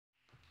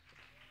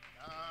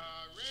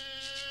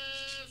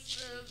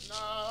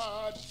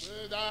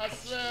I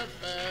said,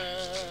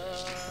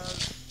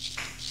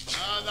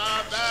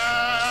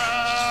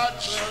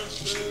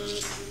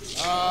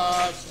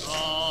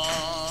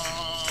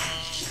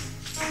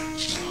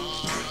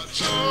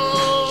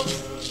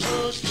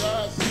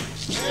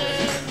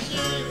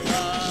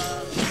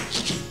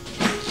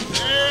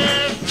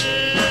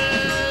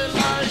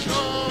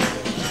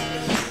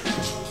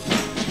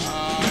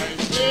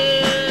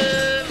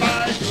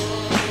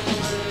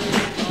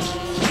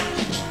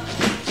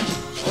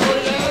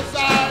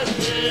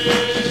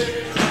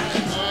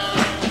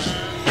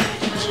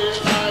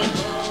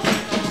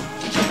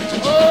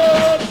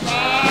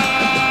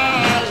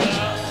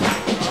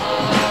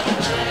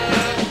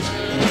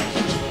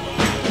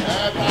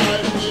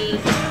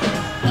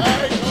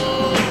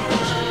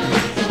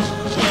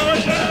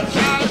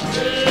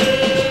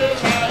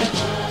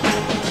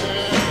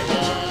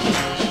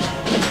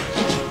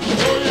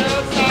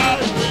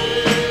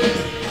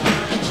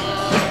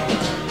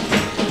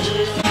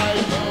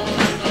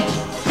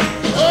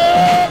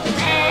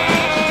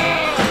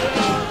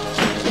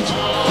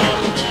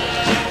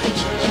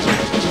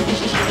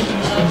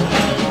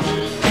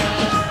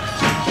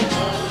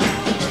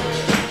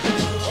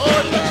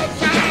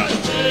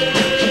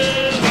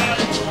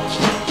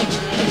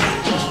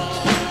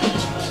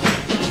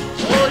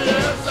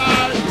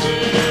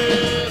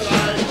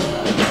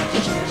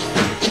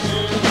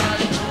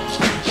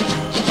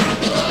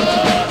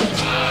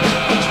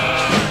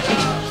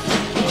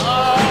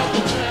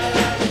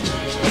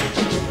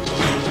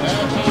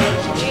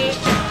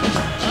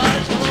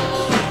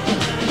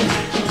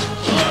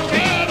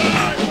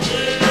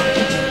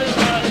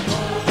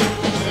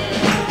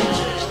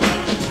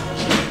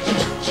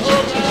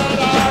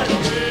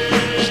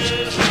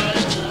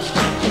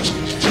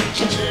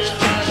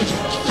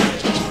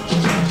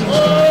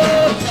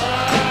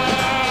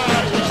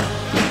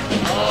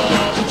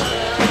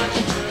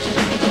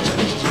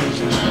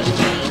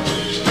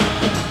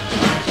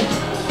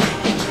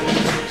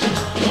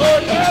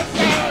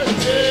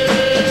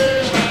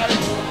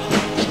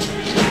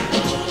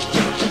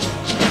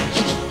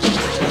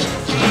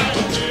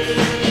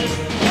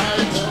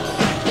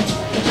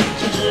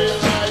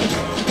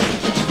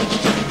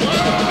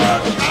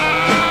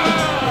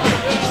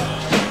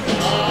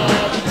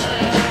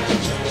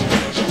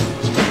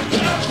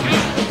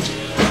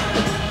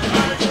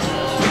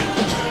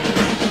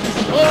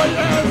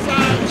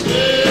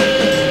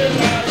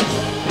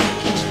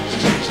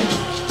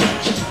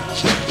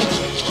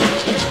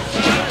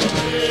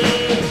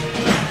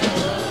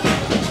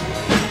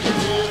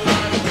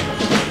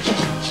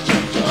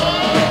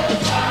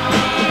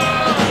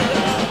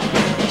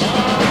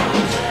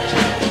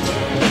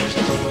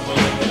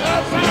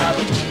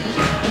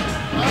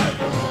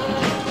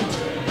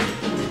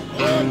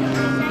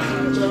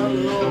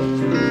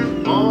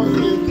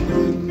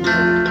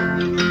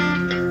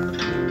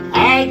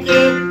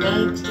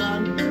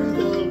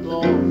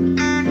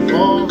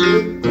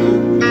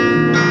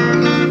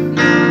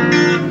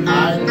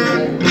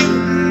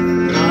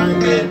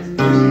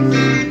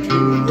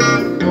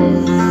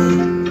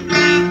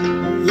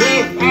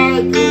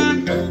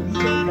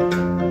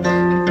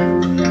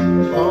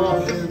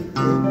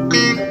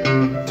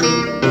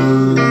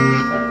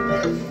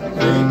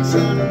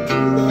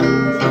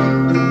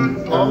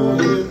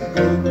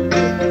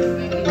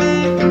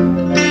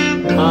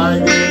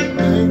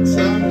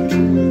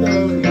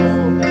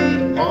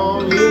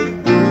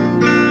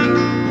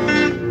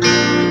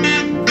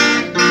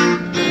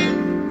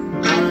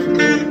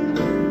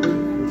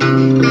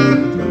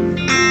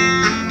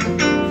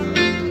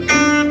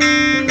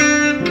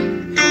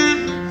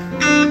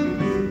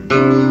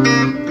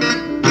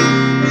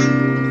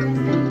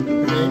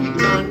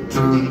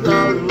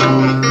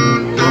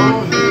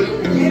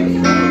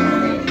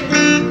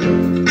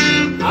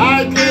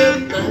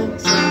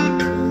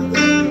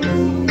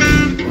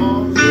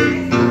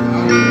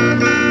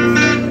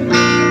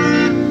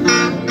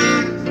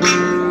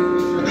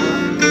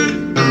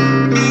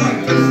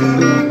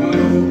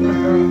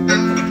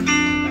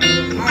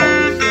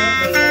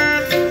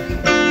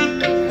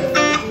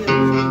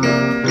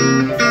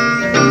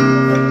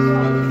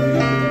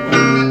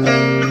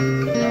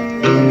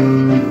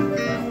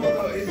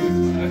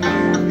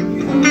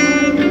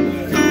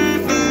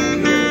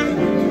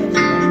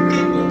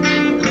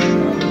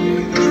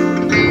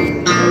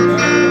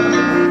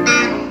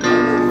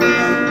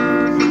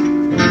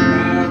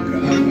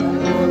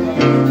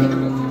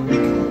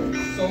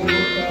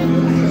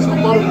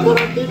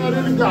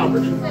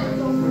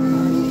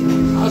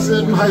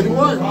 might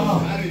work.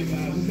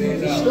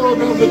 Still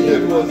don't think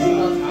it was.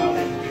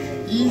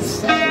 He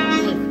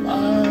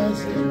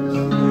sacrificed.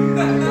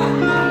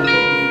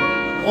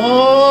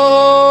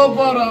 Oh,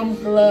 but I'm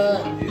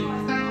glad.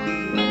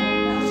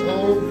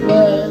 So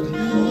glad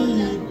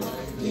he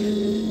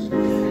did.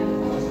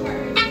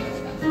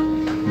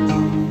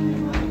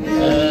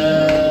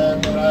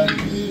 And I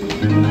did.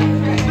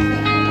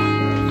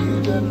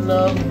 He didn't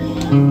love me.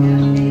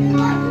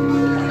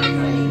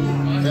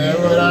 Where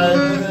would I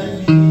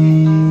be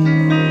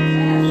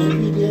if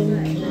he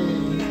didn't care?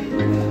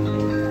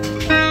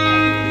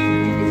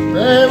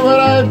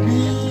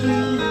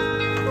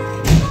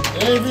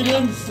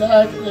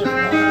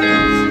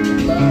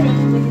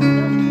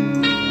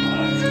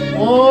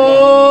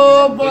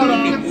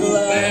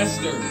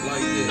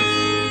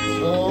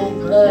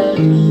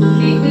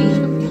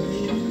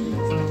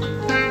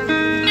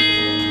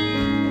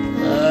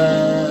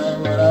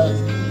 what I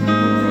need,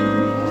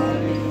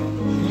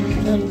 you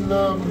can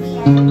love me.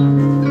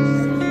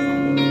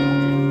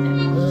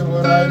 And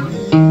what I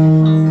need,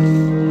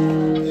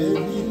 if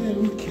you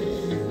didn't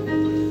care.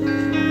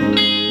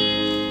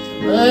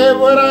 Where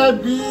would I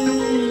be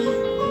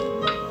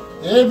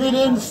if you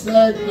didn't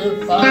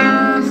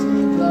sacrifice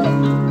your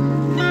life?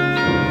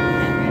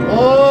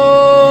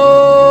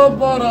 Oh,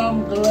 but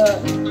I'm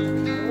glad,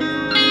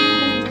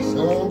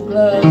 so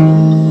glad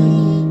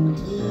you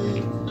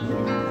did.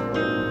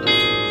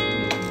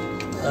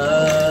 I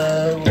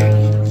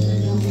would be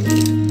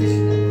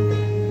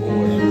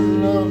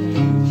in love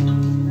me.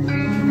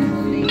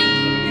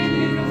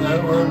 I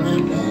would be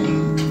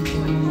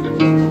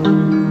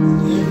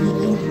if you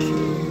didn't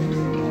care.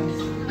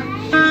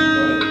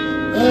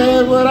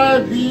 Where would I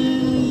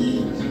be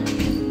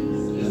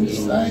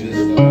inside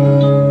the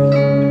blood?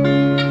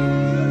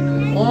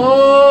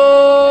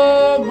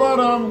 Oh, but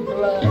I'm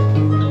glad,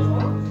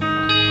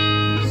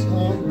 so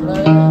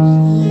glad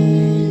he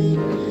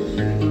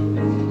did.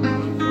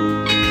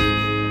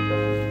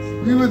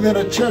 We was in a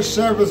church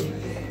service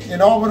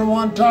in Auburn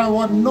one time,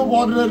 wasn't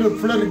nobody there to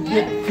play the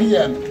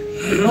piano.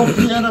 No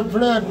piano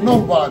player,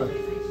 nobody.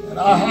 And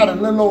I had a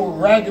little old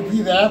ragged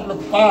piece of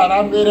amplifier and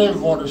I made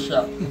everybody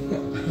shout.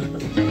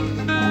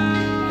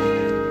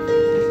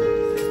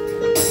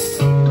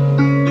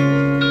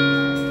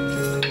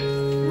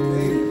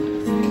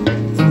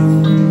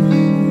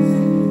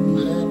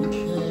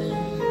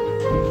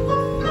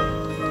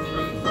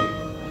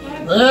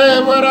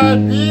 Where would I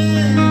be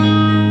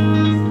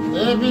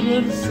if you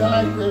didn't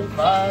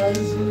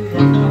sacrifice?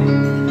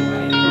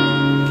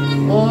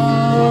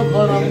 Oh,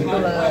 but I'm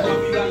glad,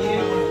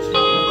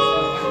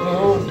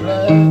 so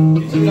glad.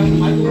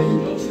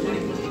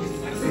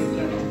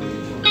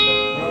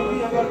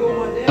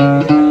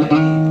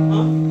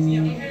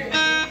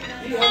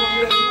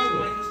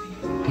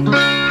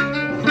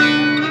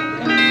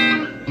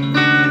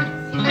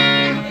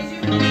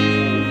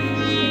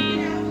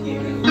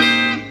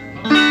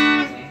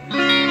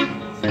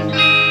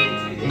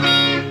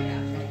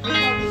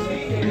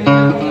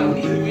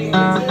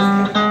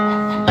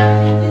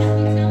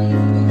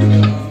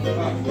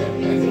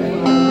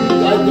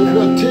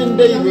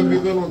 When we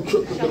went on a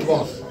trip with the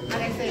bus.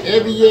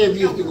 Every year we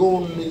used to go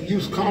on the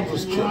youth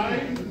conference trip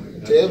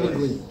to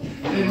Evergreen.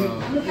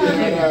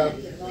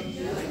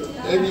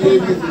 Every year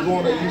we used to go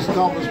on a youth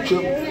conference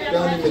trip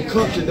down in the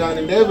country, down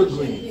in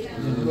Evergreen,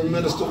 where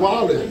Minister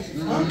Wilder is.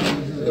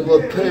 It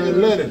was Perry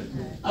Lennon.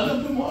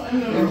 And we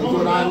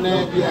go down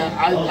there,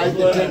 I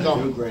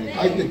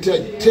used to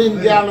take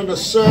 10 gallons of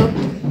syrup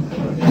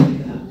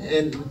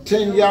and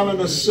 10 gallons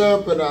of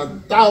syrup and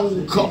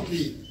 1,000 cups.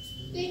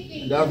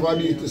 That's what I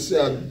used to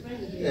sell.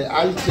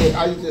 I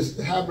used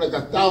to have like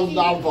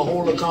 $1,000 for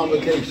whole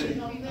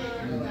congregation.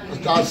 I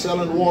started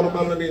selling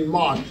watermelon in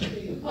March.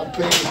 I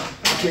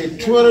paid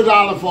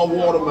 $20 for a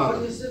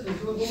watermelon.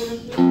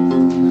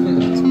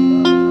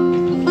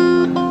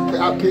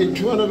 I paid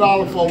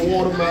 $20 for a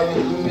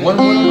watermelon.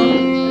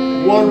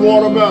 One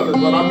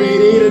watermelon, but I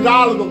made $80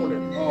 on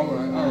it. All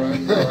right.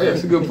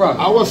 That's a good profit.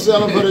 I was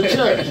selling for the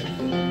church.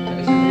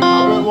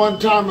 I went one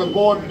time and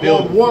bought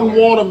one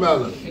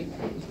watermelon.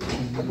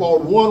 I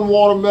bought one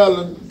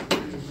watermelon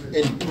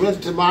and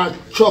went to my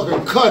truck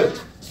and cut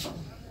it.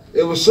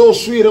 It was so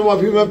sweet, I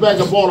went back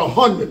and bought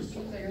 100.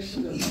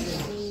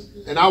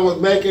 And I was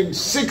making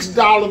 $6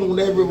 on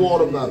every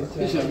watermelon.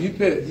 You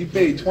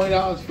paid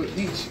 $20 for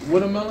each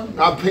watermelon?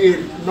 I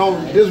paid,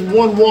 this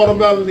one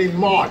watermelon in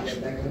March.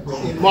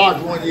 In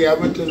March one year, I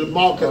went to the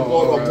market and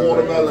bought a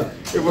watermelon.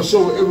 The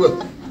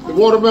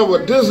watermelon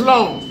was this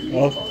long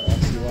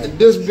and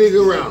this big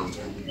around.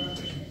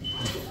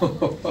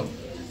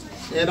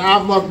 And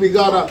I must be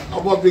got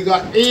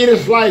 80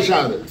 slices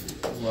out of it.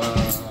 Wow.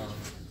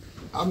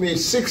 I made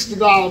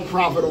 $60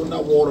 profit on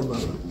that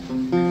watermelon.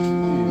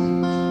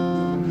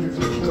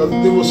 Because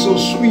they were so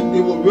sweet,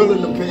 they were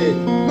willing to pay.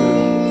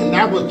 And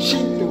that was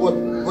cheap to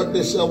what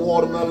they sell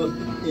watermelon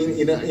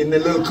in a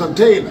little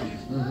container.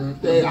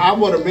 I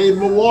would have made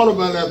more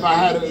watermelon if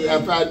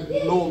I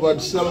known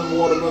about selling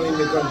watermelon in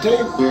the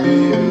container.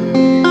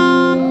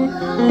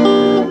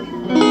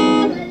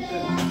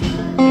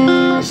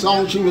 The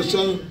song she was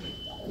saying,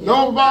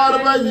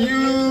 nobody but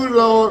you,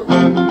 Lord.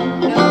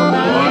 Nobody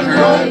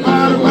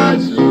but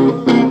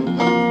you.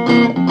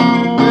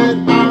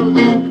 When I'm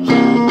in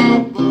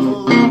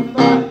trouble,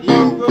 you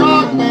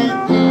brought me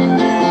through.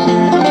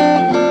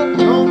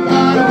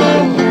 Nobody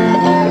but you.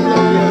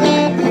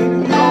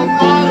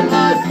 Nobody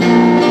but you.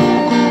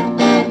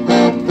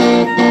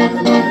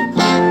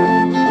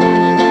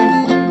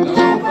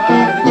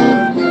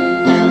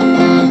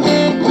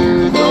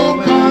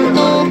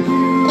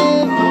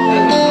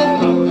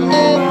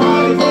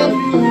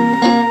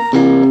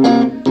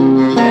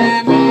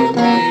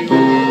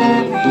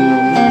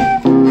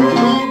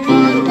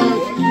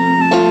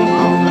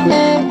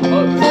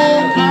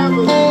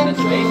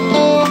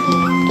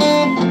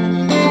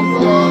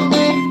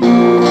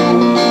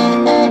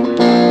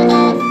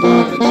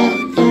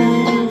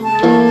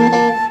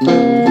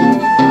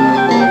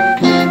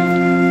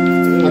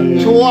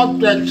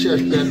 that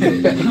church that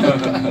day.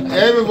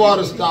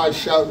 Everybody started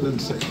shouting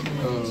and singing.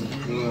 Oh,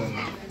 boy.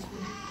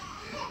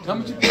 How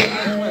much you pay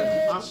for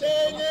that?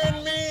 Change in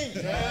me.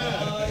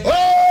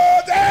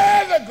 Oh,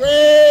 there's a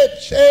great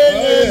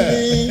change in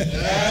me.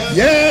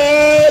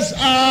 Yes,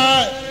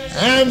 I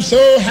am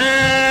so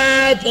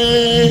happy.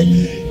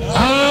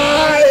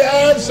 I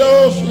am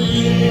so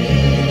free.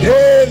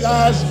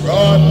 Jesus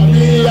brought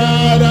me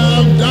out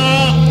of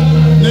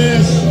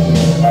darkness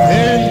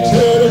into